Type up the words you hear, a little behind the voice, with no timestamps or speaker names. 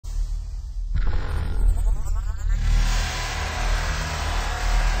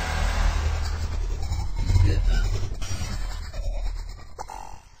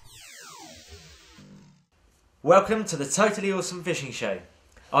Welcome to the Totally Awesome Fishing Show.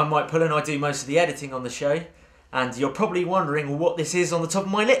 I'm Mike Pullen, I do most of the editing on the show, and you're probably wondering what this is on the top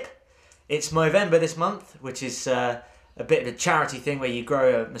of my lip. It's Movember this month, which is a bit of a charity thing where you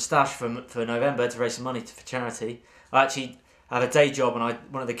grow a moustache for November to raise some money for charity. I actually have a day job, and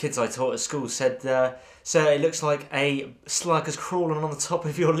one of the kids I taught at school said, "Sir, it looks like a slug has crawled on the top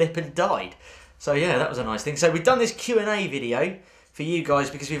of your lip and died." So yeah, that was a nice thing. So we've done this Q&A video for you guys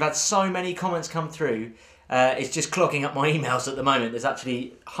because we've had so many comments come through. It's just clogging up my emails at the moment. There's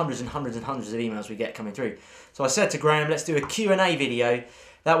actually hundreds and hundreds and hundreds of emails we get coming through. So I said to Graeme, let's do a Q&A video.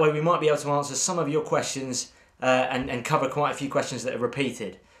 That way we might be able to answer some of your questions and cover quite a few questions that are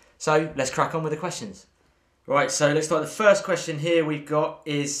repeated. So let's crack on with the questions. Right, so let's start. The first question here we've got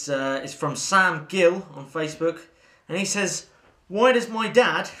is from Sam Gill on Facebook. And he says, why does my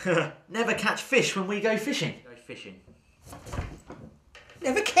dad never catch fish when we go fishing?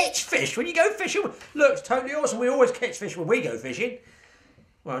 Never catch fish when you go fishing? Look, it's totally awesome. We always catch fish when we go fishing.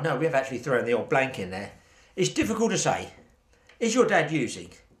 Well, no, we have actually thrown the old blank in there. It's difficult to say. Is your dad using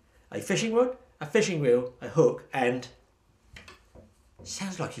a fishing rod, a fishing reel, a hook, and...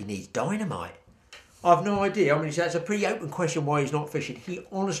 Sounds like he needs dynamite. I've no idea. I mean, that's a pretty open question why he's not fishing. He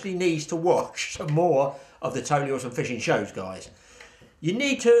honestly needs to watch some more of the Totally Awesome Fishing shows, guys. You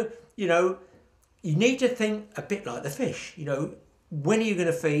need to, you need to think a bit like the fish, When are you going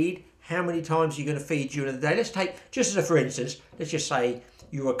to feed? How many times are you going to feed during the day? Let's take, just as a for instance, let's just say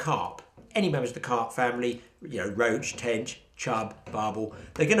you're a carp. Any members of the carp family, roach, tench, chub, barbel,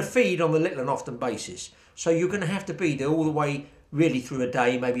 they're going to feed on the little and often basis. So you're going to have to be there all the way really through a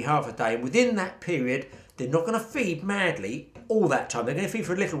day, maybe half a day. And within that period, they're not going to feed madly all that time. They're going to feed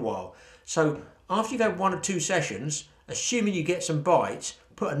for a little while. So after you've had 1 or 2 sessions, assuming you get some bites,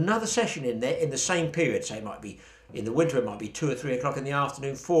 put another session in there in the same period. So it might be in the winter, it might be 2 or 3 o'clock in the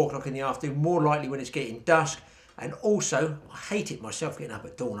afternoon, 4 o'clock in the afternoon, more likely when it's getting dusk. And also, I hate it myself getting up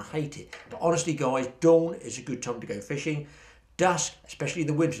at dawn, I hate it. But honestly, guys, dawn is a good time to go fishing. Dusk, especially in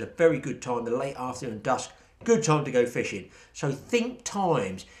the winter, is a very good time. The late afternoon and dusk, good time to go fishing. So think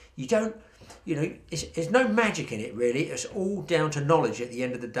times. You don't, there's no magic in it really. It's all down to knowledge at the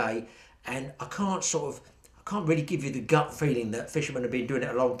end of the day. And I can't really give you the gut feeling that fishermen have been doing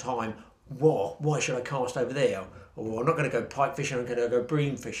it a long time. Why should I cast over there? Or I'm not going to go pike fishing, I'm going to go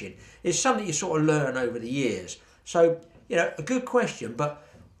bream fishing. It's something you sort of learn over the years. So, a good question, but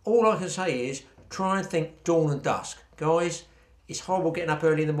all I can say is try and think dawn and dusk. Guys, it's horrible getting up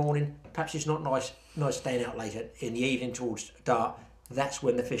early in the morning. Perhaps it's not nice staying out later in the evening towards dark. That's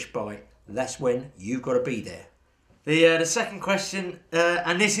when the fish bite. That's when you've got to be there. The second question,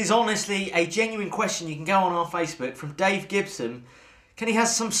 and this is honestly a genuine question, you can go on our Facebook, from Dave Gibson. Can he have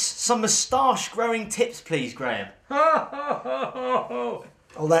some moustache growing tips, please, Graeme? Oh,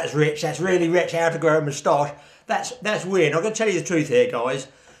 that's rich. That's really rich. How to grow a moustache. That's weird. I'm going to tell you the truth here, guys.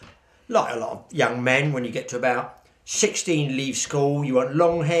 Like a lot of young men, when you get to about 16, leave school, you want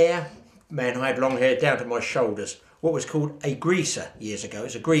long hair. Man, I had long hair down to my shoulders. What was called a greaser years ago.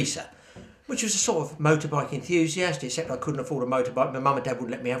 It's a greaser, which was a sort of motorbike enthusiast, except I couldn't afford a motorbike. My mum and dad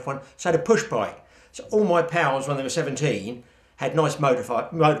wouldn't let me have one. So I had a push bike. So all my pals, when they were 17... had nice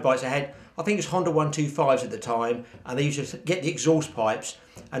motorbikes. They had, I think it was Honda 125s at the time, and they used to get the exhaust pipes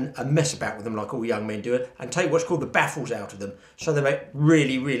and mess about with them like all young men do it, and take what's called the baffles out of them, so they make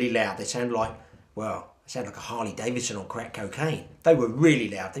really, really loud. They sound like a Harley Davidson on crack cocaine. They were really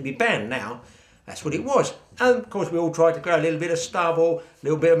loud. They'd be banned now. That's what it was. And of course we all tried to grow a little bit of stubble, a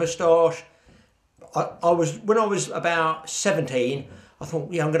little bit of moustache. When I was about 17, I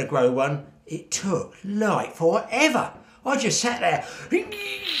thought, I'm going to grow one. It took like forever. I just sat there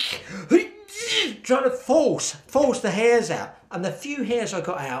trying to force the hairs out. And the few hairs I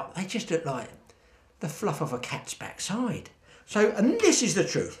got out, they just looked like the fluff of a cat's backside. So, and this is the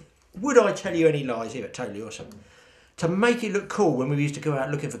truth. Would I tell you any lies here at Totally Awesome? To make it look cool when we used to go out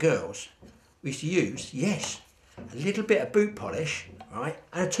looking for girls, we used to use, yes, a little bit of boot polish, right,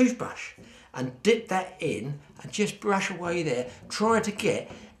 and a toothbrush. And dip that in and just brush away there, trying to get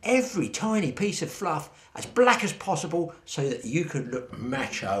every tiny piece of fluff as black as possible so that you could look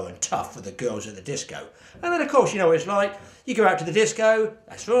macho and tough for the girls at the disco. And then of course, you know what it's like. You go out to the disco,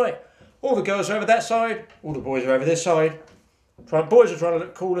 that's right. All the girls are over that side, all the boys are over this side. Boys are trying to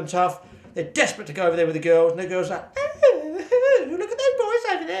look cool and tough. They're desperate to go over there with the girls, and the girls are like, oh, look at those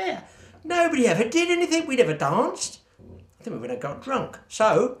boys over there. Nobody ever did anything, we never danced. I think we would have got drunk.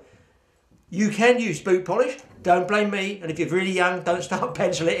 So, you can use boot polish. Don't blame me. And if you're really young, don't start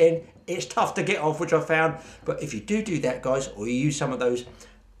penciling it in. It's tough to get off, which I found. But if you do that, guys, or you use some of those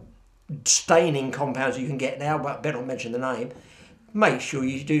staining compounds you can get now, but I better not mention the name, make sure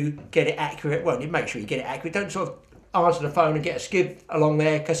you do get it accurate. Well, make sure you get it accurate. Don't sort of answer the phone and get a skid along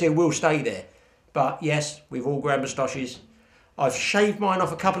there, because it will stay there. But yes, we've all grown moustaches. I've shaved mine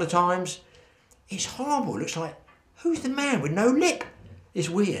off a couple of times. It's horrible. It looks like, who's the man with no lip? It's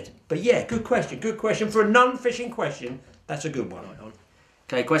weird. But yeah, good question. Good question. For a non-fishing question, that's a good one.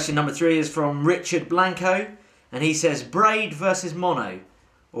 Okay, question number 3 is from Richard Blanco. And he says, braid versus mono,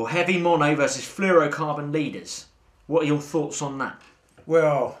 or heavy mono versus fluorocarbon leaders. What are your thoughts on that?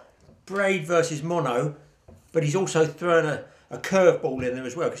 Well, braid versus mono, but he's also thrown a curveball in there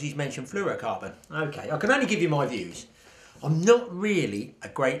as well, because he's mentioned fluorocarbon. Okay, I can only give you my views. I'm not really a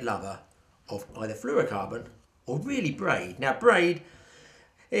great lover of either fluorocarbon or really braid. Now, braid,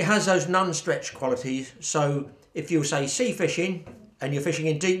 it has those non-stretch qualities, so if you'll say sea fishing and you're fishing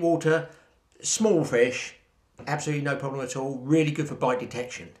in deep water, small fish, absolutely no problem at all, really good for bite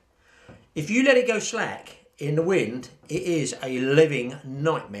detection. If you let it go slack in the wind, it is a living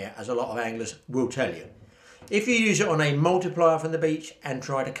nightmare, as a lot of anglers will tell you. If you use it on a multiplier from the beach and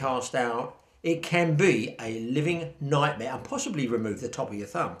try to cast out, it can be a living nightmare and possibly remove the top of your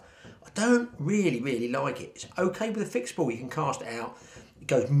thumb. I don't really like it. It's okay with a fixed ball, you can cast it out. It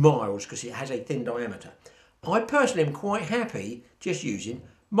goes miles because it has a thin diameter. I personally am quite happy just using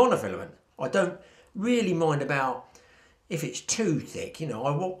monofilament. I don't really mind about if it's too thick. You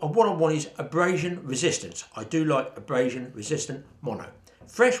know, what I want is abrasion resistance. I do like abrasion resistant mono.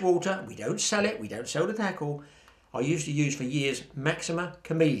 Freshwater, we don't sell it, we don't sell the tackle. I used to use for years Maxima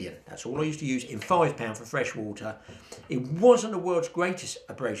Chameleon. That's all I used to use in £5 for freshwater. It wasn't the world's greatest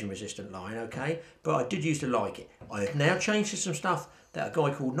abrasion resistant line, okay, but I did used to like it. I have now changed to some stuff that a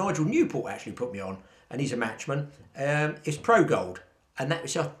guy called Nigel Newport actually put me on, and he's a matchman. It's Pro Gold, and that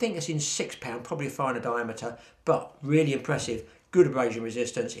was, I think it's in £6, probably a finer diameter, but really impressive, good abrasion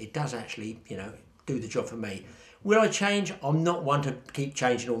resistance. It does actually, you know, do the job for me. Will I change? I'm not one to keep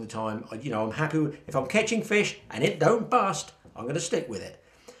changing all the time. I'm happy with, if I'm catching fish and it don't bust, I'm going to stick with it.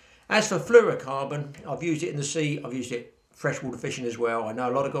 As for fluorocarbon, I've used it in the sea. I've used it freshwater fishing as well. I know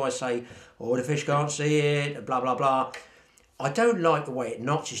a lot of guys say, oh, the fish can't see it, blah, blah, blah. I don't like the way it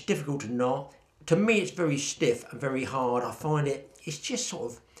knots. It's difficult to knot. To me, it's very stiff and very hard. I find it's just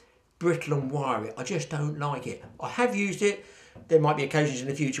sort of brittle and wiry. I just don't like it. I have used it. There might be occasions in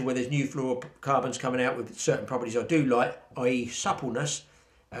the future where there's new fluorocarbons coming out with certain properties I do like, i.e. suppleness.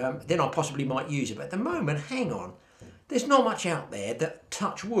 Then I possibly might use it. But at the moment, hang on. There's not much out there that,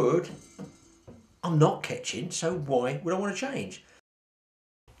 touch wood, I'm not catching, so why would I want to change?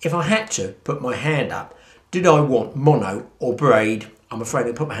 If I had to put my hand up, did I want mono or braid? I'm afraid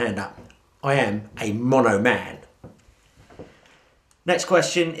I put my hand up. I am a mono man. Next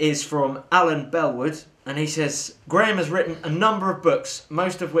question is from Alan Bellwood, and he says, Graeme has written a number of books,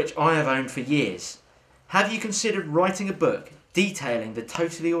 most of which I have owned for years. Have you considered writing a book detailing the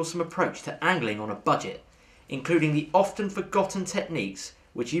totally awesome approach to angling on a budget, including the often forgotten techniques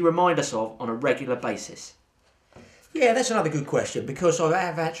which you remind us of on a regular basis? Yeah, that's another good question, because I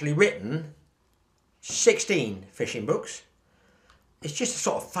have actually written 16 fishing books. It's just a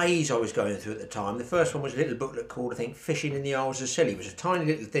sort of phase I was going through at the time. The first one was a little booklet called, I think, Fishing in the Isles of Scilly. It was a tiny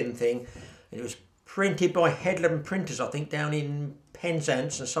little thin thing, and it was printed by Headlam Printers, I think, down in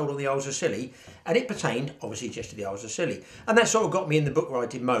Penzance, and sold on the Isles of Scilly. And it pertained, obviously, just to the Isles of Scilly. And that sort of got me in the book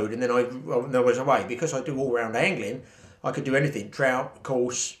writing mode, and then I was away. Because I do all-round angling, I could do anything. Trout,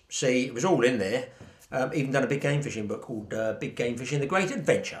 course, sea, it was all in there. Even done a big game fishing book called Big Game Fishing, The Great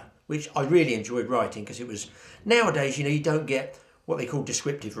Adventure, which I really enjoyed writing, because it was, nowadays, you know, you don't get what they call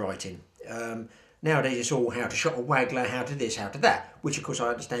descriptive writing. Nowadays it's all how to shot a waggler, how to this, how to that, which of course I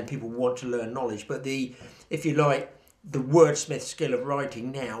understand people want to learn knowledge, but if you like, the wordsmith skill of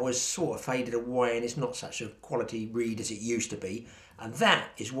writing now has sort of faded away, and it's not such a quality read as it used to be, and that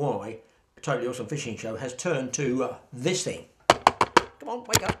is why Totally Awesome Fishing Show has turned to this thing. Come on,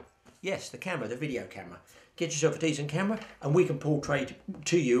 wake up. Yes, the camera, the video camera. Get yourself a decent camera and we can portray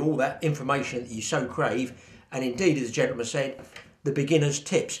to you all that information that you so crave, and indeed, as the gentleman said, the beginner's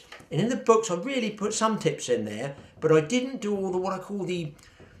tips. And in the books I really put some tips in there, but I didn't do all the what I call the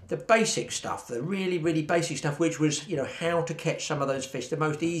basic stuff, the really basic stuff, which was, you know, how to catch some of those fish the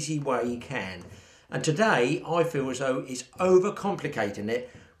most easy way you can. And today I feel as though it's overcomplicating it.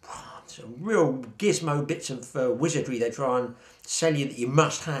 Some real gizmo bits of wizardry they try and sell you that you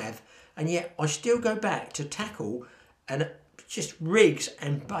must have, and yet I still go back to tackle and just rigs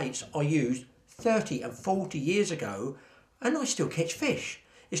and baits I used 30 and 40 years ago, and I still catch fish.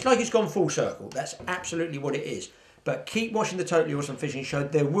 It's like it's gone full circle. That's absolutely what it is. But keep watching the Totally Awesome Fishing Show.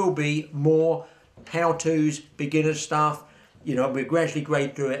 There will be more how-tos, beginner stuff. You know, we'll gradually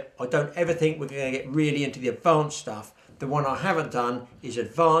grade through it. I don't ever think we're going to get really into the advanced stuff. The one I haven't done is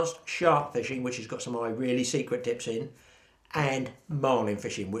advanced shark fishing, which has got some of my really secret tips in, and marlin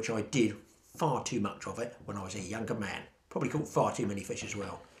fishing, which I did far too much of it when I was a younger man. Probably caught far too many fish as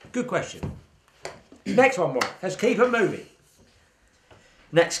well. Good question. Next one, Mike. Let's keep it moving.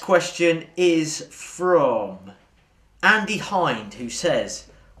 Next question is from Andy Hind, who says,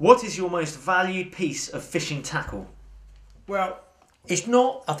 what is your most valued piece of fishing tackle? Well, it's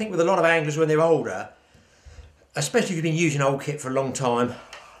not, I think with a lot of anglers when they're older, especially if you've been using old kit for a long time.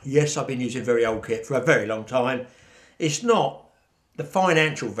 Yes, I've been using very old kit for a very long time. It's not the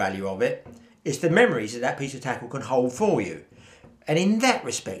financial value of it. It's the memories that that piece of tackle can hold for you. And in that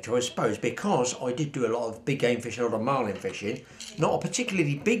respect, I suppose, because I did do a lot of big game fishing, a lot of marlin fishing, not a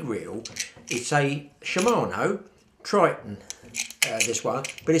particularly big reel, it's a Shimano Triton, this one,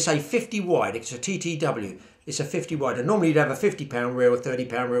 but it's a 50 wide, it's a TTW. It's a 50 wide. And normally you'd have a 50 pound reel, a 30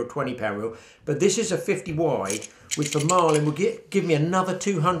 pound reel, 20 pound reel. But this is a 50 wide, which for marlin will give me another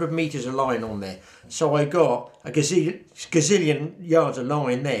 200 metres of line on there. So I got a gazillion yards of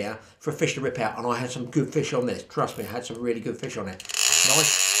line there for a fish to rip out. And I had some good fish on this. Trust me, I had some really good fish on it.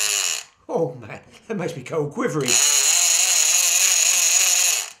 Nice. Oh man, that makes me go quivery.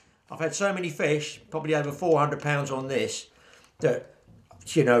 I've had so many fish, probably over 400 pounds on this, that,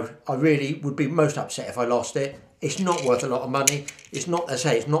 you know, I really would be most upset if I lost it. It's not worth a lot of money. It's not, as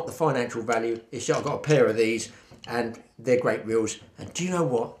I say, it's not the financial value. It's just I've got a pair of these and they're great reels. And do you know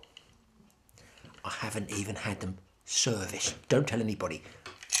what? I haven't even had them serviced. Don't tell anybody.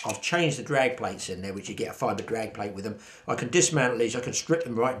 I've changed the drag plates in there, which you get a fibre drag plate with them. I can dismantle these, I can strip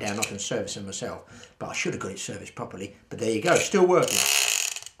them right down, I can service them myself. But I should have got it serviced properly. But there you go, still working.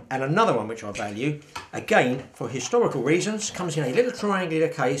 And another one which I value, again, for historical reasons, comes in a little triangular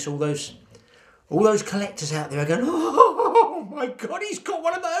case. All those collectors out there are going, oh my God, he's got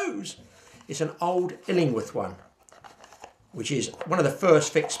one of those. It's an old Illingworth one, which is one of the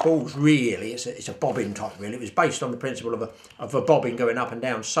first fixed spools, really. It's a bobbin type reel. It was based on the principle of a bobbin going up and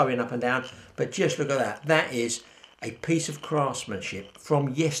down, sewing up and down. But just look at that. That is a piece of craftsmanship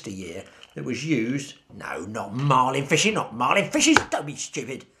from yesteryear that was used, no, not marlin fishing, don't be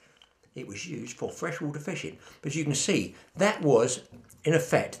stupid. It was used for freshwater fishing. But as you can see, that was, in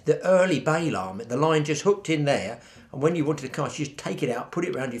effect, the early bail arm. The line just hooked in there, and when you wanted to cast, you just take it out, put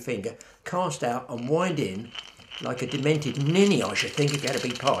it around your finger, cast out and wind in like a demented ninny, I should think, if you had a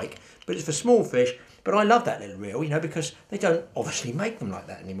big pike. But it's for small fish. But I love that little reel, you know, because they don't obviously make them like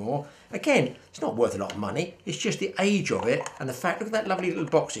that anymore. Again, it's not worth a lot of money. It's just the age of it and the fact, look at that lovely little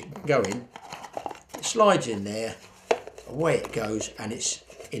box it can go in. It slides in there, away it goes, and it's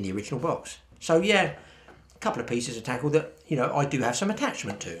in the original box. So yeah, a couple of pieces of tackle that, you know, I do have some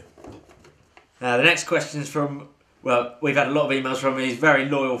attachment to. The next question is from, well, we've had a lot of emails from his very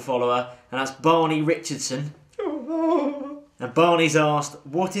loyal follower, and that's Barney Richardson. And Barney's asked,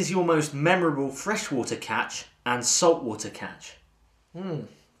 what is your most memorable freshwater catch and saltwater catch? Well,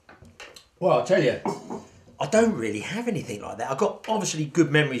 I'll tell you, I don't really have anything like that. I've got obviously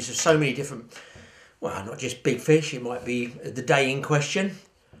good memories of so many different, well, not just big fish, it might be the day in question.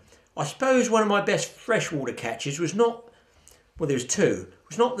 I suppose one of my best freshwater catches was not, well, there was two. It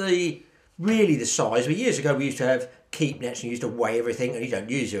was not really the size, but years ago we used to have keep nets and you used to weigh everything, and you don't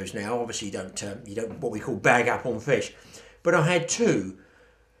use those now. Obviously you don't what we call bag up on fish. But I had two.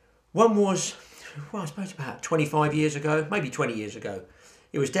 One was, well, I suppose about 25 years ago, maybe 20 years ago.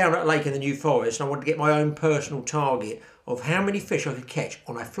 It was down at a lake in the New Forest, and I wanted to get my own personal target of how many fish I could catch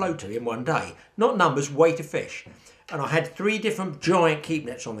on a floater in one day. Not numbers, weight of fish. And I had 3 different giant keep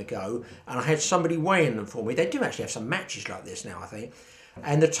nets on the go, and I had somebody weighing them for me. They do actually have some matches like this now, I think.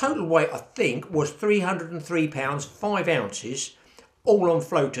 And the total weight, I think, was 303 pounds, 5 ounces, all on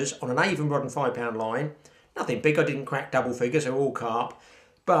floaters on an Avon rod and 5 pound line. Nothing big, I didn't crack double figures, they were all carp.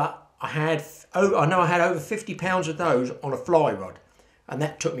 But I know I had over 50 pounds of those on a fly rod. And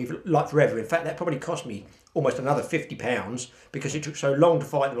that took me like forever. In fact, that probably cost me almost another 50 pounds because it took so long to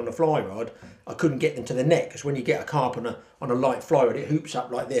fight them on a fly rod. I couldn't get them to the net, because when you get a carp on a light fly rod, it hoops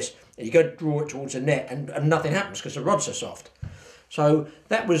up like this, and you go to draw it towards the net, and nothing happens because the rods are soft. So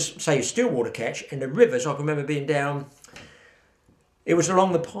that was, say, a stillwater catch. In the rivers, I can remember being down, it was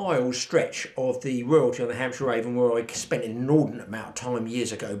along the Piles stretch of the royalty on the Hampshire Avon, where I spent an inordinate amount of time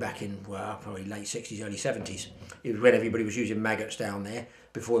years ago, back in, well, probably late 60s, early 70s. It was when everybody was using maggots down there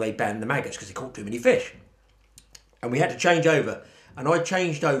before they banned the maggots because they caught too many fish. And we had to change over. And I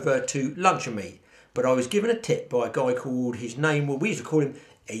changed over to luncheon meat. But I was given a tip by a guy called, his name, well, we used to call him,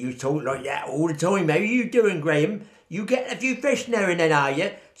 you talk like that all the time, how are you doing, Graham? You getting a few fish now and then, are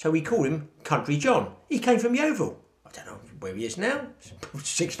you? So we call him Country John. He came from Yeovil. I don't know, where he is now.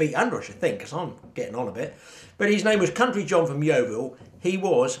 6 feet under, I should think, because I'm getting on a bit. But his name was Country John from Yeovil. He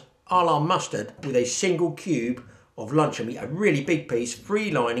was a la mustard with a single cube of luncheon meat, a really big piece,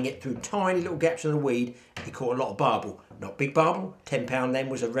 free-lining it through tiny little gaps in the weed. He caught a lot of barbel. Not big barbel. £10 then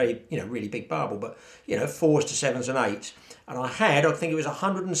was a very, really big barbel, but, 4s to 7s and 8s. And I think it was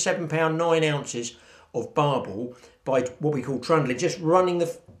 £107, 9 ounces of barbel by what we call trundling, just running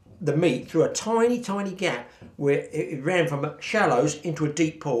the meat through a tiny, tiny gap where it ran from shallows into a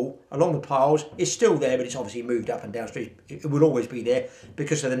deep pool along the piles. It's still there, but it's obviously moved up and downstream. It would always be there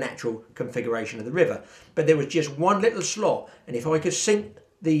because of the natural configuration of the river. But there was just one little slot, and if I could sink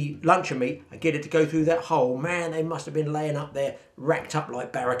the luncheon meat and get it to go through that hole, man, they must have been laying up there, racked up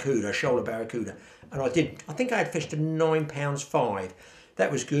like barracuda, shoulder barracuda. And I think I had fished to £9.5.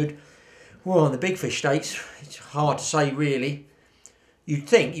 That was good. Well, on the big fish stakes, it's hard to say really. You'd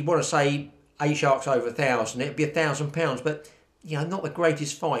think you'd want to say 8 sharks over 1,000, it'd be £1,000, but not the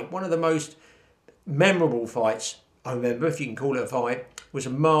greatest fight. One of the most memorable fights I remember, if you can call it a fight, was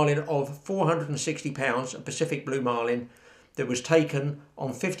a marlin of £460, a Pacific blue marlin, that was taken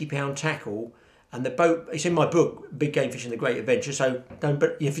on £50 tackle. And the boat, it's in my book, Big Game Fishing, The Great Adventure, so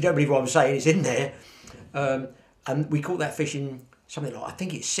if you don't believe what I'm saying, it's in there. And we caught that fish in something like, I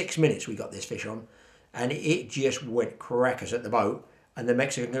think it's 6 minutes we got this fish on, and it just went crackers at the boat. And the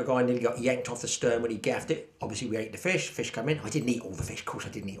Mexican guy nearly got yanked off the stern when he gaffed it. Obviously, we ate the fish. Fish come in. I didn't eat all the fish. Of course, I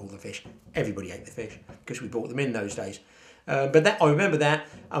didn't eat all the fish. Everybody ate the fish because we brought them in those days. But I remember that.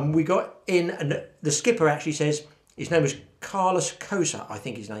 And we got in, and the skipper actually says, his name was Carlos Cosa, I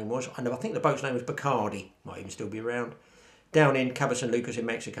think his name was. And I think the boat's name was Bacardi. Might even still be around. Down in Cabo San Lucas in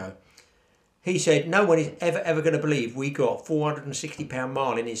Mexico. He said, no one is ever going to believe we got £460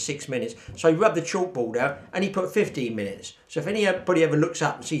 marlin in 6 minutes. So he rubbed the chalkboard out and he put 15 minutes. So if anybody ever looks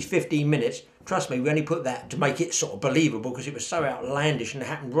up and sees 15 minutes, trust me, we only put that to make it sort of believable because it was so outlandish and it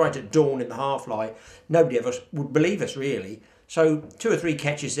happened right at dawn in the half light. Nobody ever would believe us, really. So 2 or 3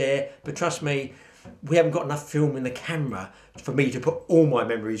 catches there, but trust me, we haven't got enough film in the camera for me to put all my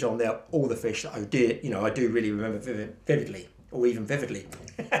memories on there, all the fish that I did, I do really remember vividly, or even vividly.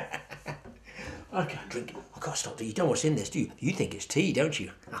 I can't drink it. I've got to stop. You don't know what's in this, do you? You think it's tea, don't you?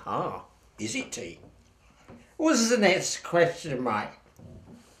 Aha. Is it tea? What's the next question, Mike?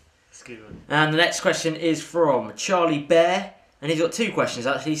 That's a good one. And the next question is from Charlie Bear. And he's got 2 questions,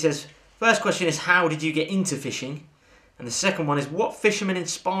 actually. He says, first question is, how did you get into fishing? And the second one is, what fisherman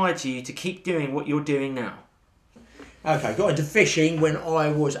inspired you to keep doing what you're doing now? Okay, got into fishing when I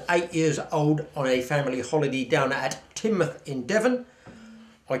was 8 years old on a family holiday down at Teignmouth in Devon.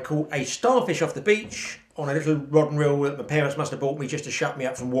 I caught a starfish off the beach on a little rod and reel that my parents must have bought me just to shut me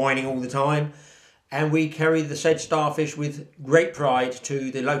up from whining all the time. And we carried the said starfish with great pride to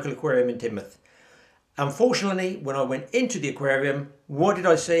the local aquarium in Teignmouth. Unfortunately, when I went into the aquarium, what did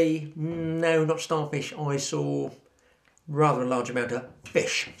I see? No, not starfish. I saw rather a large amount of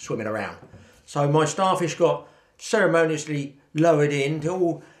fish swimming around. So my starfish got ceremoniously lowered in.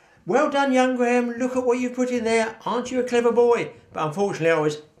 Oh, well done, young Graeme. Look at what you've put in there. Aren't you a clever boy? But unfortunately, I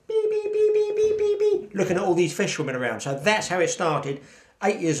was beep, beep, beep, beep, beep, beep, beep, looking at all these fish swimming around. So that's how it started.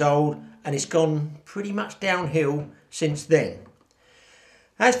 8 years old, and it's gone pretty much downhill since then.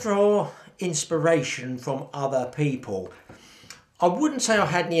 As for inspiration from other people, I wouldn't say I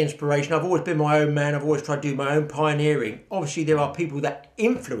had any inspiration. I've always been my own man. I've always tried to do my own pioneering. Obviously, there are people that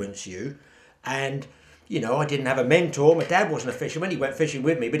influence you, and I didn't have a mentor. My dad wasn't a fisherman. He went fishing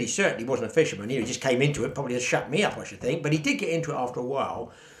with me, but he certainly wasn't a fisherman. He just came into it, probably to shut me up, I should think. But he did get into it after a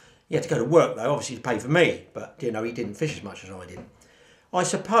while. He had to go to work, though, obviously to pay for me. But, he didn't fish as much as I did. I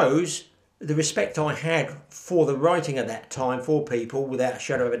suppose the respect I had for the writing at that time for people, without a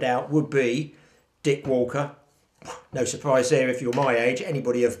shadow of a doubt, would be Dick Walker. No surprise there if you're my age.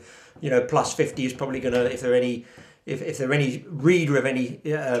 Anybody of, plus 50 is probably going to, if they're any reader of any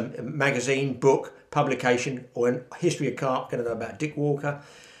magazine, book, publication, or a history of carp, going to know about Dick Walker.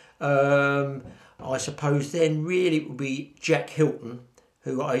 I suppose then really it would be Jack Hilton,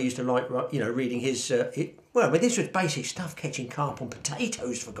 who I used to like, reading his. This was basic stuff, catching carp on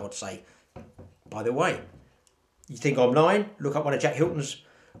potatoes, for God's sake. By the way, you think I'm lying? Look up one of Jack Hilton's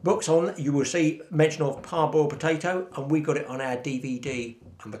books on. You will see mention of parboiled potato, and we got it on our DVD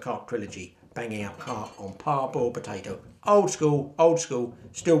and the carp trilogy. Banging out carp on parboiled potato. Old school,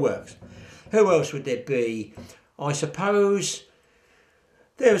 still works. Who else would there be? I suppose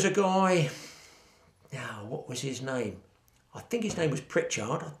there was a guy, now what was his name? I think his name was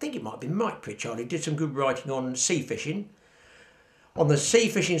Pritchard. I think it might have been Mike Pritchard. He did some good writing on sea fishing. On the sea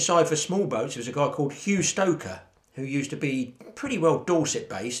fishing side for small boats, there was a guy called Hugh Stoker, who used to be pretty well Dorset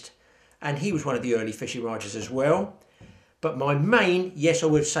based, and he was one of the early fishing writers as well. But my main, yes, I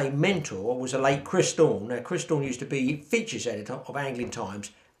would say mentor, was a late Chris Dawn. Now, Chris Dawn used to be features editor of Angling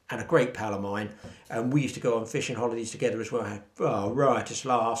Times and a great pal of mine. And we used to go on fishing holidays together as well. I had riotous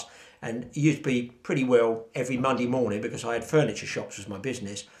laughs. And it used to be pretty well every Monday morning, because I had furniture shops as my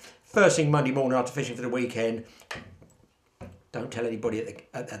business. First thing Monday morning after fishing for the weekend, don't tell anybody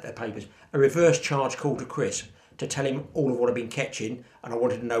at the papers, a reverse charge call to Chris to tell him all of what I'd been catching, and I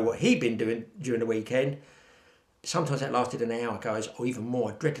wanted to know what he'd been doing during the weekend. Sometimes that lasted an hour, guys, or even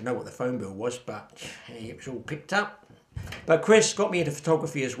more. I dread to know what the phone bill was, but hey, it was all picked up. But Chris got me into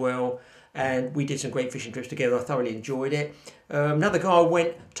photography as well, and we did some great fishing trips together. I thoroughly enjoyed it. Another guy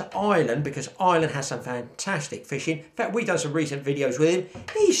went to Ireland, because Ireland has some fantastic fishing. In fact, we've done some recent videos with him.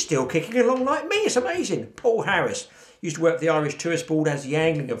 He's still kicking along like me. It's amazing. Paul Harris used to work for the Irish Tourist Board as the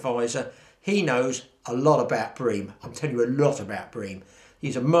angling advisor. He knows a lot about bream. I'm telling you a lot about bream.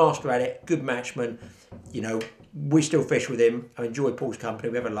 He's a master at it, good matchman. You know, we still fish with him. I enjoy Paul's company.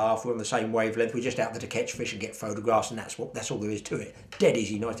 We have a laugh. We're on the same wavelength. We're just out there to catch fish and get photographs, and that's all there is to it. Dead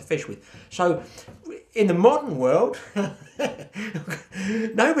easy, nice to fish with. So, in the modern world,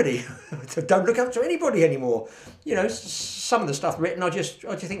 nobody. Don't look up to anybody anymore. You know, some of the stuff written, I just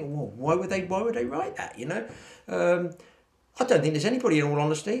think, well, why would they write that? You know, I don't think there's anybody, in all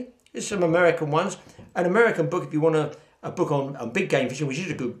honesty. There's some American ones. An American book, if you want a book on big game fishing, which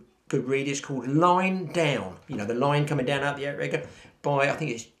is a good read, is called Line Down. You know, the line coming down out the outrigger, by, I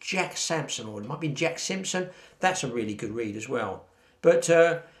think it's Jack Sampson, or it might be Jack Simpson. That's a really good read as well. But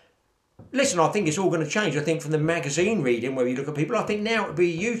listen, I think it's all going to change. I think from the magazine reading, where you look at people, I think now it'll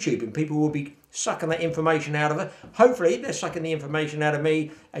be YouTube, and people will be sucking that information out of it. Hopefully they're sucking the information out of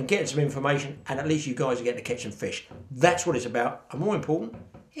me and getting some information, and at least you guys are getting to catch some fish. That's what it's about. And more important,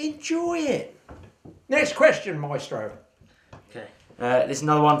 enjoy it. Next question, Maestro. Okay. There's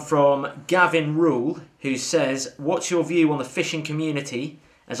another one from Gavin Rule, who says, what's your view on the fishing community,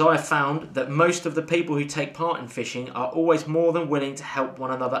 as I have found that most of the people who take part in fishing are always more than willing to help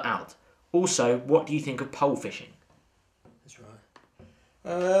one another out. Also, what do you think of pole fishing? That's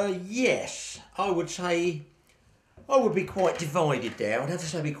right. Yes, I would say I would be quite divided there. I'd have to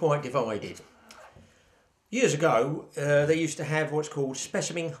say be quite divided. Years ago, they used to have what's called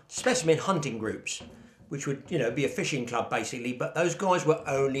specimen hunting groups, which would, you know, be a fishing club basically, but those guys were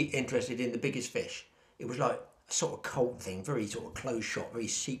only interested in the biggest fish. It was like a sort of cult thing, very sort of closed shop, very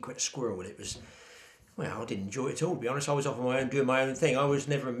secret squirrel. It was, well, I didn't enjoy it at all, to be honest. I was off on my own, doing my own thing. I was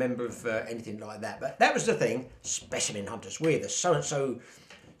never a member of anything like that, but that was the thing. Specimen hunters, we're the so-and-so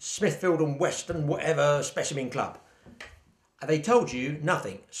Smithfield and Western whatever specimen club. And they told you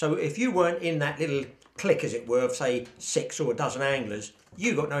nothing. So if you weren't in that little clique, as it were, of say 6 or a dozen anglers,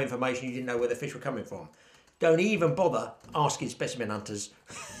 you got no information. You didn't know where the fish were coming from. Don't even bother asking specimen hunters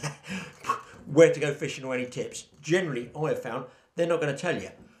where to go fishing or any tips. Generally, I have found they're not going to tell you.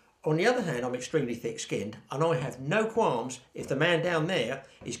 On the other hand, I'm extremely thick-skinned, and I have no qualms if the man down there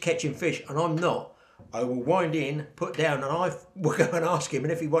is catching fish and I'm not. I will wind in, put down, and I will go and ask him,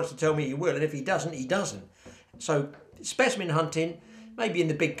 and if he wants to tell me, he will, and if he doesn't, he doesn't. So specimen hunting, maybe in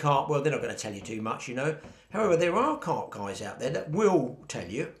the big carp world, they're not going to tell you too much, you know. However, there are carp guys out there that will tell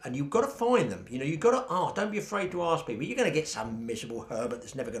you, and you've got to find them. You know, you've got to ask. Don't be afraid to ask people. You're going to get some miserable Herbert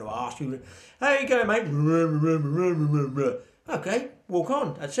that's never going to ask you, how you going, mate? Okay, walk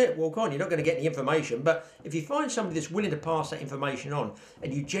on. That's it, walk on. You're not going to get any information, but if you find somebody that's willing to pass that information on,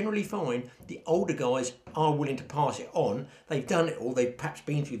 and you generally find the older guys are willing to pass it on, they've done it all, they've perhaps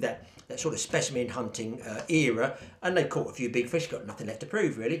been through that sort of specimen hunting era, and they've caught a few big fish, got nothing left to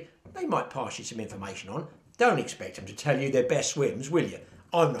prove really, they might pass you some information on. Don't expect them to tell you their best swims, will you?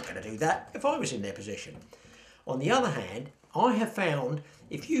 I'm not going to do that if I was in their position. On the other hand, I have found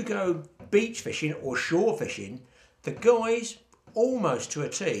if you go beach fishing or shore fishing, the guys, almost to a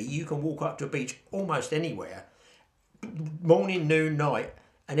T, you can walk up to a beach almost anywhere, morning, noon, night,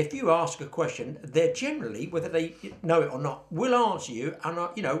 and if you ask a question, they're generally, whether they know it or not, will answer you, and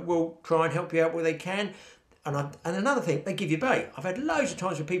you know, will try and help you out where they can. And another thing, they give you bait. I've had loads of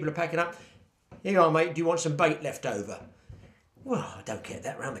times when people are packing up, here you are, mate, do you want some bait left over? Well, I don't get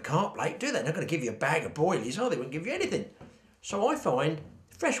that around the carp lake, do they? They're not going to give you a bag of boilies, are they? They won't give you anything. So I find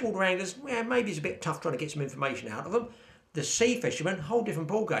freshwater anglers, yeah, maybe it's a bit tough trying to get some information out of them. The sea fishermen, whole different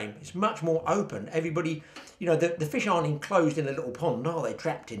ball game. It's much more open. Everybody, you know, the fish aren't enclosed in a little pond, are they?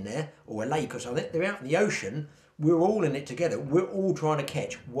 Trapped in there, or a lake or something. They're out in the ocean. We're all in it together. We're all trying to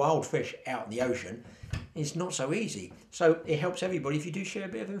catch wild fish out in the ocean. It's not so easy. So it helps everybody if you do share a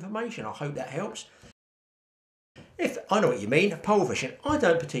bit of information. I hope that helps. If I know what you mean, pole fishing. I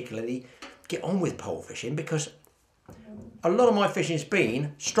don't particularly get on with pole fishing because a lot of my fishing's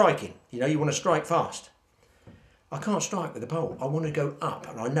been striking. You know, you want to strike fast. I can't strike with the pole. I want to go up,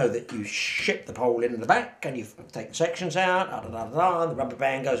 and I know that you ship the pole in the back, and you take the sections out, and the rubber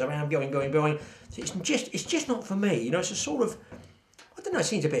band goes around, going. So it's just not for me. You know, it's a sort of, I don't know. It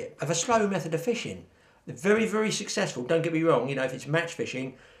seems a bit of a slow method of fishing. They're very, very successful. Don't get me wrong. You know, if it's match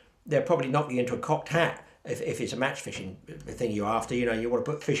fishing, they'll probably knock you into a cocked hat. If it's a match fishing thing you're after, you know, you want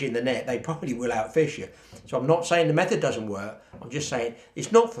to put fish in the net, they probably will outfish you. So I'm not saying the method doesn't work. I'm just saying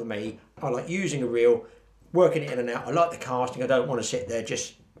it's not for me. I like using a reel, working it in and out. I like the casting. I don't want to sit there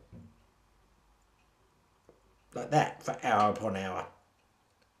just like that for hour upon hour.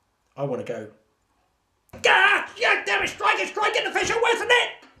 I want to go, yeah, damn it, strike it, get the fish, where's the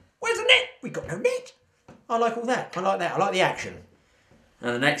net? Where's the net? We got no net. I like all that. I like that. I like the action.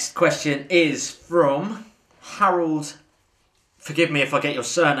 And the next question is from Harold, forgive me if I get your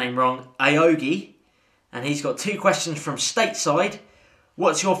surname wrong, Aogi. And he's got 2 questions from stateside.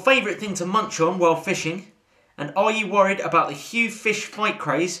 What's your favourite thing to munch on while fishing? And are you worried about the huge fish fight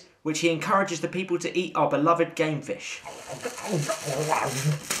craze, which he encourages the people to eat our beloved game fish?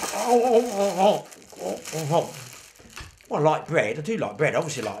 Well, I like bread. I do like bread.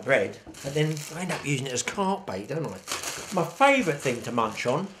 Obviously like bread. But then I end up using it as carp bait, don't I? My favourite thing to munch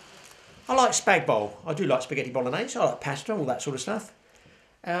on, I like spag bol. I do like spaghetti bolognese. I like pasta, all that sort of stuff.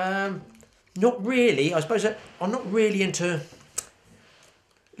 Not really. I suppose I'm not really into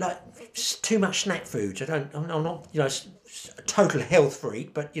like too much snack foods. I'm not, you know, a total health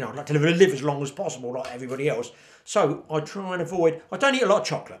freak, but you know, I like to live as long as possible, like everybody else. So I try and avoid. I don't eat a lot of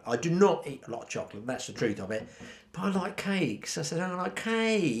chocolate. I do not eat a lot of chocolate. That's the truth of it. But I like cakes. I said I like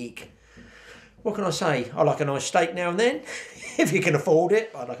cake. What can I say? I like a nice steak now and then, if you can afford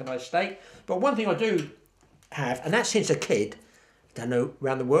it. I like a nice steak. But one thing I do have, and that's since a kid. Don't know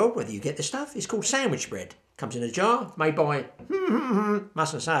around the world whether you get this stuff. It's called sandwich bread. Comes in a jar, made by,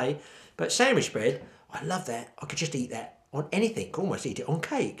 mustn't say, but sandwich bread, I love that. I could just eat that on anything. Could almost eat it on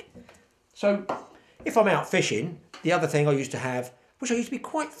cake. So if I'm out fishing, the other thing I used to have, which I used to be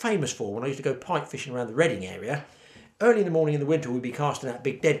quite famous for when I used to go pike fishing around the Reading area, early in the morning in the winter we'd be casting out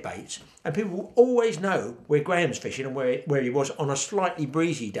big dead baits, and people will always know where Graham's fishing and where he was on a slightly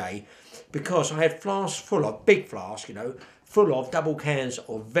breezy day, because I had flasks full of, big flask, you know, full of double cans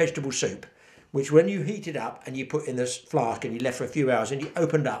of vegetable soup, which when you heat it up and you put in this flask and you left for a few hours and you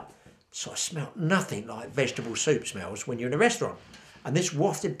opened up, so I smelt nothing like vegetable soup smells when you're in a restaurant. And this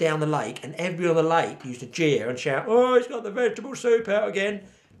wafted down the lake, and everybody on the lake used to jeer and shout, oh, he's got the vegetable soup out again.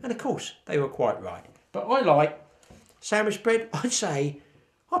 And of course, they were quite right. But I like sandwich bread. I'd say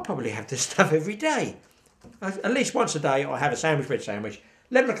I probably have this stuff every day. At least once a day I have a sandwich bread sandwich.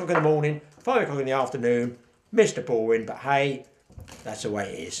 11 o'clock in the morning, 5 o'clock in the afternoon. Mr. Boring, but hey, that's the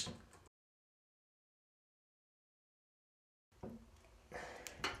way it is.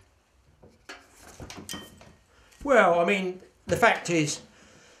 Well, I mean, the fact is,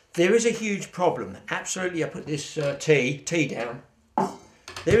 there is a huge problem. Absolutely, I put this tea down.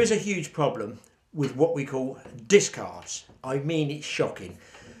 There is a huge problem with what we call discards. I mean, it's shocking.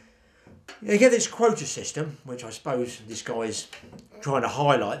 You get this quota system, which I suppose this guy's trying to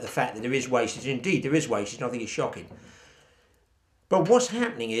highlight the fact that there is wastage. Indeed, there is wastage, and I think it's shocking. But what's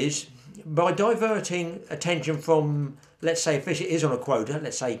happening is, by diverting attention from, let's say, a fish is on a quota,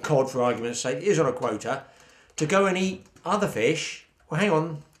 let's say cod for argument's sake, is on a quota, to go and eat other fish. Well, hang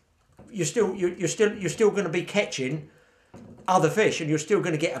on, you're still going to be catching other fish, and you're still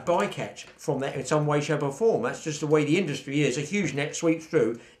going to get a bycatch from that in some way, shape or form. That's just the way the industry is. A huge net sweeps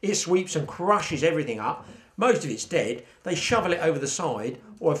through, it sweeps and crushes everything up. Most of it's dead. They shovel it over the side,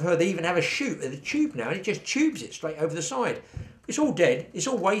 or I've heard they even have a chute at the tube now, and it just tubes it straight over the side. It's all dead, it's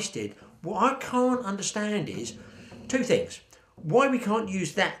all wasted. What I can't understand is 2 things. Why we can't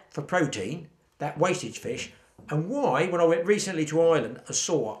use that for protein, that wastage fish, and why, when I went recently to Ireland, I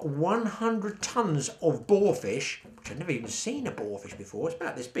saw 100 tonnes of boarfish, which I'd never even seen a boarfish before, it's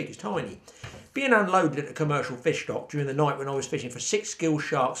about this big, it's tiny, being unloaded at a commercial fish dock during the night when I was fishing for 6 gill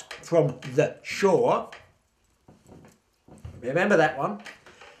sharks from the shore. Remember that one?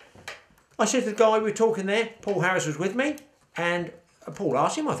 I said to the guy we were talking there, Paul Harris was with me, and Paul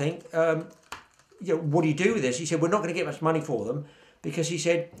asked him, I think, you know, what do you do with this? He said, we're not going to get much money for them, because he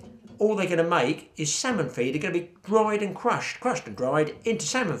said, all they're going to make is salmon feed. They're going to be dried and crushed and dried into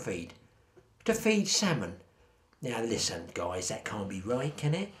salmon feed, to feed salmon. Now listen, guys, that can't be right,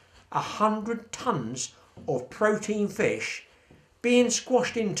 can it? 100 tonnes of protein fish being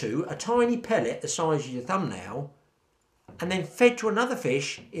squashed into a tiny pellet the size of your thumbnail, and then fed to another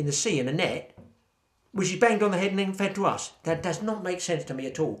fish in the sea in a net, which is banged on the head and then fed to us. That does not make sense to me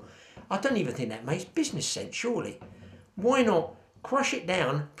at all. I don't even think that makes business sense, surely. Why not crush it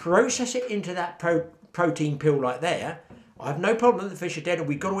down, process it into that protein pill like that, I have no problem that the fish are dead and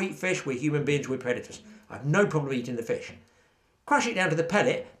we've got to eat fish. We're human beings, we're predators. I have no problem eating the fish. Crush it down to the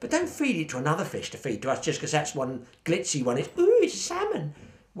pellet, but don't feed it to another fish to feed to us just because that's one glitzy one. It's salmon.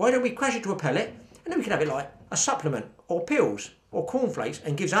 Why don't we crush it to a pellet and then we can have it like a supplement or pills or cornflakes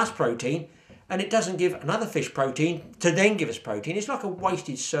and gives us protein, and it doesn't give another fish protein to then give us protein. It's like a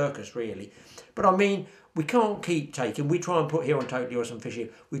wasted circus, really. But I mean, we can't keep taking, we try and put here on Totally Awesome Fishing,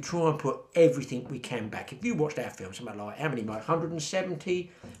 we try and put everything we can back. If you watched our film, something like, how many, Mike?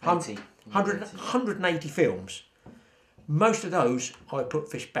 170? 180 films. Most of those, I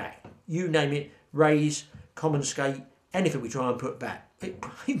put fish back. You name it, rays, common skate, anything we try and put back.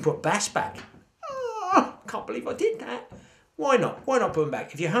 You put bass back. Oh, I can't believe I did that. Why not? Why not put them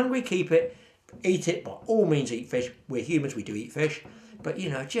back? If you're hungry, keep it. Eat it. By all means, eat fish. We're humans, we do eat fish. But, you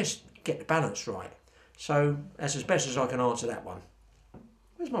know, just get the balance right. So that's as best as I can answer that one.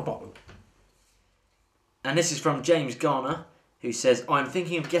 Where's my bottle? And this is from James Garner, who says, I'm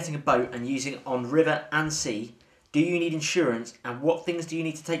thinking of getting a boat and using it on river and sea. Do you need insurance, and what things do you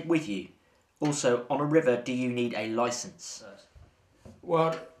need to take with you? Also, on a river, do you need a licence?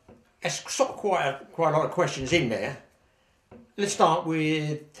 Well, there's sort of quite a lot of questions in there. Let's start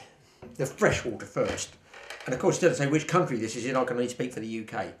with the freshwater first. And of course, instead of saying which country this is in, I can only speak for the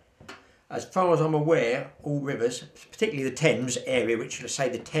UK. As far as I'm aware, all rivers, particularly the Thames area, which let's say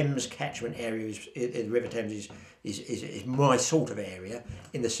the Thames catchment area, the River Thames is my sort of area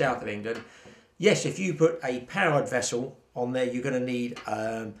in the south of England. Yes, if you put a powered vessel on there, you're going to need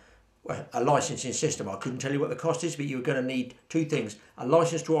a licensing system. I couldn't tell you what the cost is, but you're going to need two things: a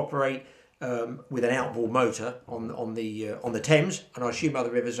license to operate with an outboard motor on the Thames, and I assume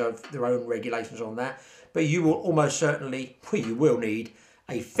other rivers have their own regulations on that. But you will almost certainly, well, you will need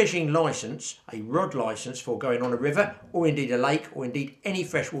a fishing licence, a rod licence for going on a river, or indeed a lake, or indeed any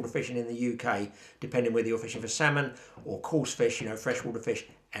freshwater fishing in the UK, depending whether you're fishing for salmon or coarse fish, you know, freshwater fish,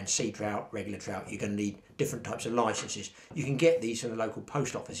 and sea trout, regular trout. You're going to need different types of licences. You can get these from the local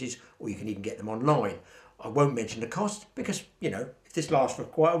post offices, or you can even get them online. I won't mention the cost because, you know, if this lasts for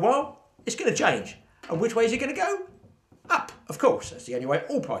quite a while, it's going to change. And which way is it going to go? Up, of course. That's the only way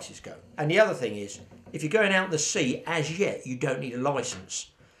all prices go. And the other thing is, if you're going out in the sea, as yet, you don't need a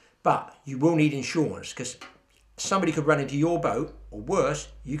licence. But you will need insurance, because somebody could run into your boat, or worse,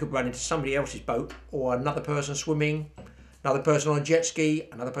 you could run into somebody else's boat, or another person swimming, another person on a jet ski,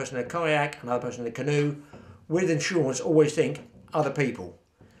 another person in a kayak, another person in a canoe. With insurance, always think other people.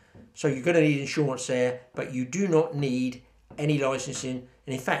 So you're going to need insurance there, but you do not need any licensing.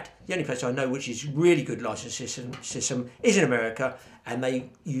 And in fact, the only place I know which is really good licensing system is in America, and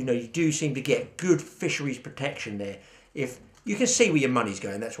you do seem to get good fisheries protection there. If you can see where your money's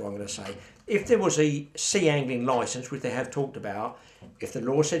going, that's what I'm going to say. If there was a sea angling licence, which they have talked about, if the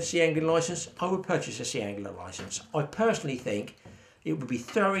law said sea angling licence, I would purchase a sea angler licence. I personally think it would be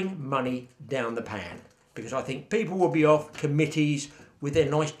throwing money down the pan, because I think people will be off committees with their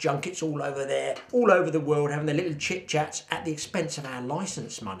nice junkets all over there, all over the world, having their little chit-chats at the expense of our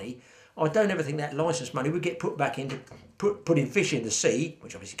licence money. I don't ever think that licence money would get put back into putting fish in the sea,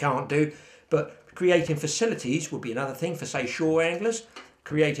 which obviously can't do, but creating facilities would be another thing for, say, shore anglers,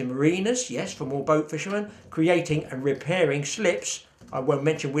 creating marinas, yes, for more boat fishermen, creating and repairing slips. I won't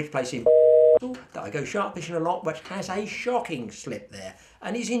mention which place in that I go shark fishing a lot, which has a shocking slip there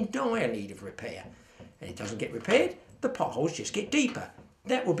and is in dire need of repair. And it doesn't get repaired, the potholes just get deeper.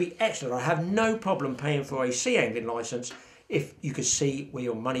 That would be excellent. I have no problem paying for a sea angling licence if you could see where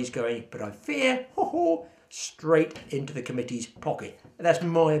your money's going, but I fear, straight into the committee's pocket. That's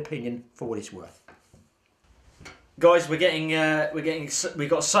my opinion for what it's worth. Guys, we've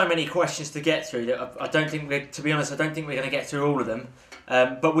got so many questions to get through that I don't think we're going to get through all of them.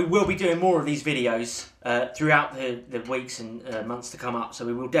 But we will be doing more of these videos throughout the weeks and months to come up. So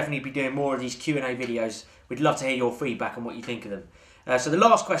we will definitely be doing more of these Q&A videos. We'd love to hear your feedback on what you think of them. So the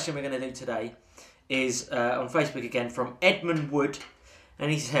last question we're going to do today is on Facebook again from Edmund Wood.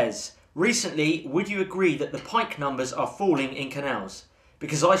 And he says, recently, would you agree that the pike numbers are falling in canals?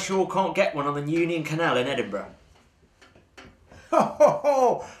 Because I sure can't get one on the Union Canal in Edinburgh.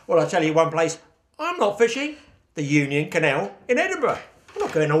 Well, I'll tell you one place I'm not fishing, the Union Canal in Edinburgh. I'm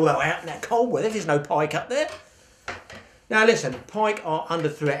not going all that way out in that cold weather. There's no pike up there. Now listen, pike are under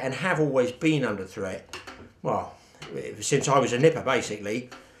threat and have always been under threat. Well, since I was a nipper, basically.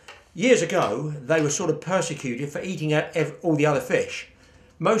 Years ago, they were sort of persecuted for eating all the other fish.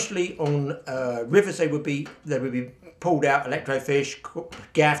 Mostly on rivers, they would be pulled out, electrofish,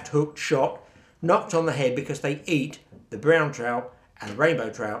 gaffed, hooked, shot, knocked on the head because they eat the brown trout and the rainbow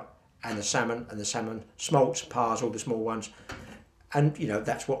trout and the salmon smolts, pars, all the small ones. And, you know,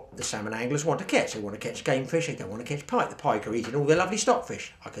 that's what the salmon anglers want to catch. They want to catch game fish, they don't want to catch pike. The pike are eating all their lovely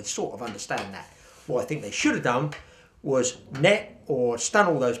stockfish. I can sort of understand that. What I think they should have done was net or stun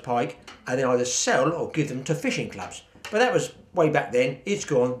all those pike and then either sell or give them to fishing clubs. But that was way back then. It's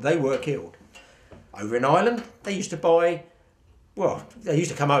gone. They were killed. Over in Ireland, they used to buy, well, they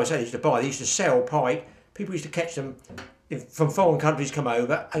used to come over, so they used to buy, they used to sell pike. People used to catch them from foreign countries, come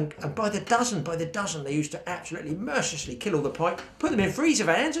over, and by the dozen, they used to absolutely mercilessly kill all the pike, put them in freezer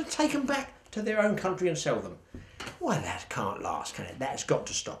vans and take them back to their own country and sell them. Well, that can't last, can it? That's got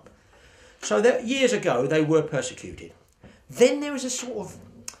to stop. So that years ago, they were persecuted. Then there was a sort of,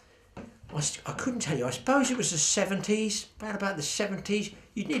 I couldn't tell you, I suppose it was the 70s, about the 70s.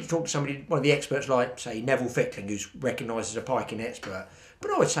 You'd need to talk to somebody, one of the experts like, say, Neville Fickling, who's recognised as a piking expert.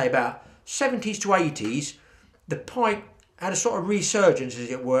 But I would say about 70s to 80s, the pike had a sort of resurgence, as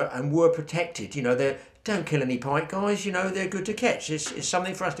it were, and were protected. You know, they don't kill any pike, guys. You know, they're good to catch. It's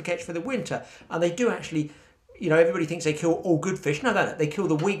something for us to catch for the winter. And they do actually, you know, everybody thinks they kill all good fish. No, they don't. They kill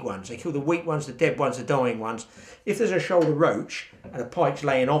the weak ones. They kill the weak ones, the dead ones, the dying ones. If there's a shoulder roach and a pike's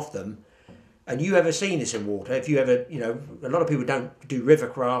laying off them, and you ever seen this in water, if you ever, you know, a lot of people don't do river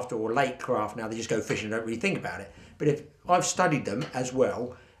craft or lake craft now, they just go fishing and don't really think about it. But if I've studied them as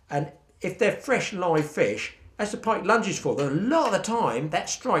well, and if they're fresh live fish, as the pike lunges for them, a lot of the time that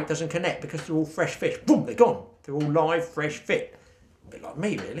strike doesn't connect because they're all fresh fish. Boom, they're gone. They're all live, fresh, fit. A bit like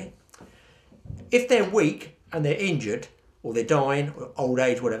me, really. If they're weak and they're injured, or they're dying, or old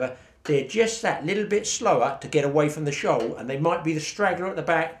age, whatever, they're just that little bit slower to get away from the shoal, and they might be the straggler at the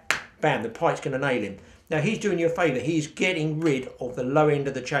back. Bam, the pike's going to nail him. Now, he's doing you a favour. He's getting rid of the low end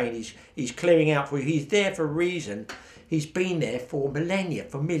of the chain. He's clearing out for you. He's there for a reason. He's been there for millennia,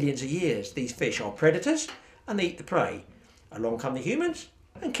 for millions of years. These fish are predators, and they eat the prey. Along come the humans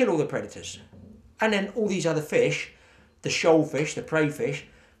and kill all the predators. And then all these other fish, the shoal fish, the prey fish,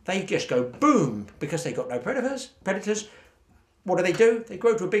 they just go boom because they've got no predators. What do? They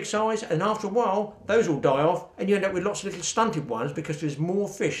grow to a big size, and after a while, those all die off, and you end up with lots of little stunted ones because there's more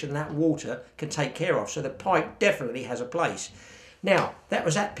fish than that water can take care of. So the pike definitely has a place. Now, that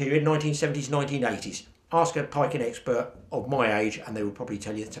was that period, 1970s, 1980s. Ask a piking expert of my age, and they will probably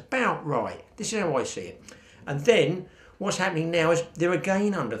tell you it's about right. This is how I see it. And then, what's happening now is they're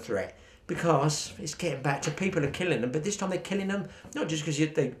again under threat, because it's getting back to people are killing them, but this time they're killing them not just because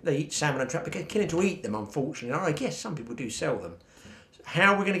they eat salmon and trout, but they're killing to eat them, unfortunately. I guess some people do sell them.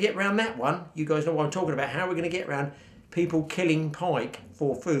 How are we going to get around that one? You guys know what I'm talking about. How are we going to get around people killing pike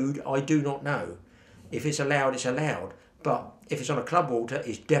for food? I do not know. If it's allowed, it's allowed. But if it's on a club water,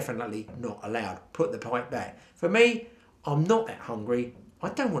 it's definitely not allowed. Put the pike back. For me, I'm not that hungry. I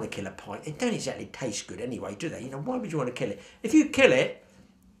don't want to kill a pike. They don't exactly taste good anyway, do they? You know, why would you want to kill it? If you kill it,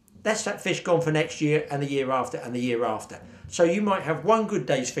 that's that fish gone for next year and the year after and the year after. So you might have one good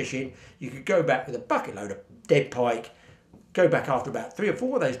day's fishing. You could go back with a bucket load of dead pike, go back after about 3 or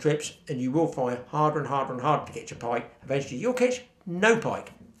 4 of those trips, and you will find harder and harder and harder to get your pike. Eventually you'll catch no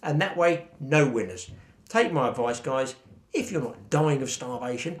pike. And that way, no winners. Take my advice, guys. If you're not dying of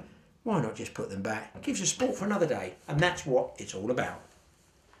starvation, why not just put them back? It gives you sport for another day. And that's what it's all about.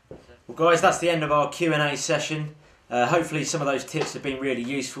 Well, guys, that's the end of our Q&A session. Hopefully some of those tips have been really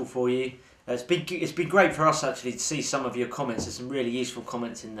useful for you. It's been great for us actually to see some of your comments. There's some really useful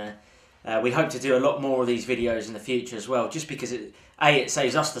comments in there. We hope to do a lot more of these videos in the future as well, just because it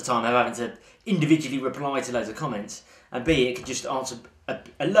saves us the time of having to individually reply to loads of comments, and B, it can just answer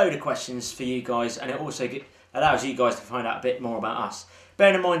a load of questions for you guys, and it also allows you guys to find out a bit more about us.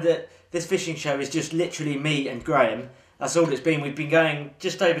 Bearing in mind that this fishing show is just literally me and Graeme. That's all it's been. We've been going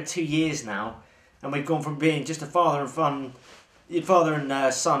just over 2 years now, and we've gone from being just a father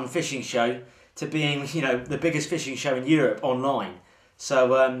and son fishing show to being, you know, the biggest fishing show in Europe online.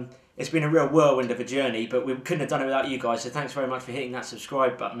 So it's been a real whirlwind of a journey, but we couldn't have done it without you guys. So thanks very much for hitting that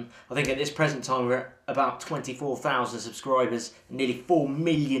subscribe button. I think at this present time we're at about 24,000 subscribers and nearly 4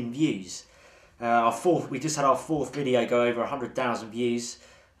 million views. We just had our 4th video go over 100,000 views,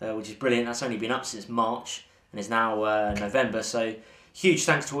 which is brilliant. That's only been up since March and is now November. So huge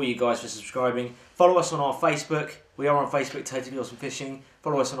thanks to all you guys for subscribing. Follow us on our Facebook. We are on Facebook, Totally Awesome Fishing.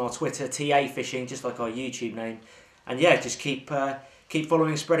 Follow us on our Twitter, TA Fishing, just like our YouTube name. And yeah, just keep following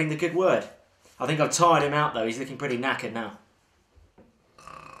and spreading the good word. I think I've tired him out though. He's looking pretty knackered now.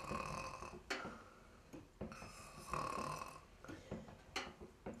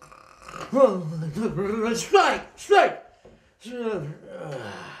 Strike!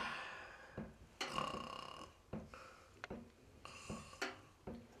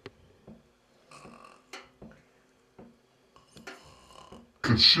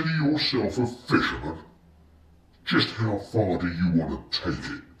 Consider yourself a fisherman. Just how far do you want to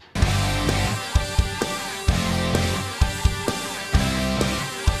take it?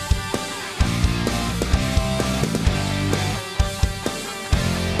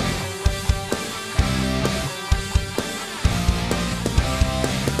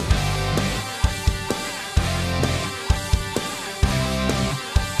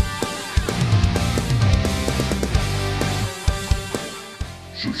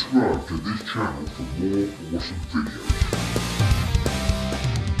 Subscribe to this channel for more awesome videos.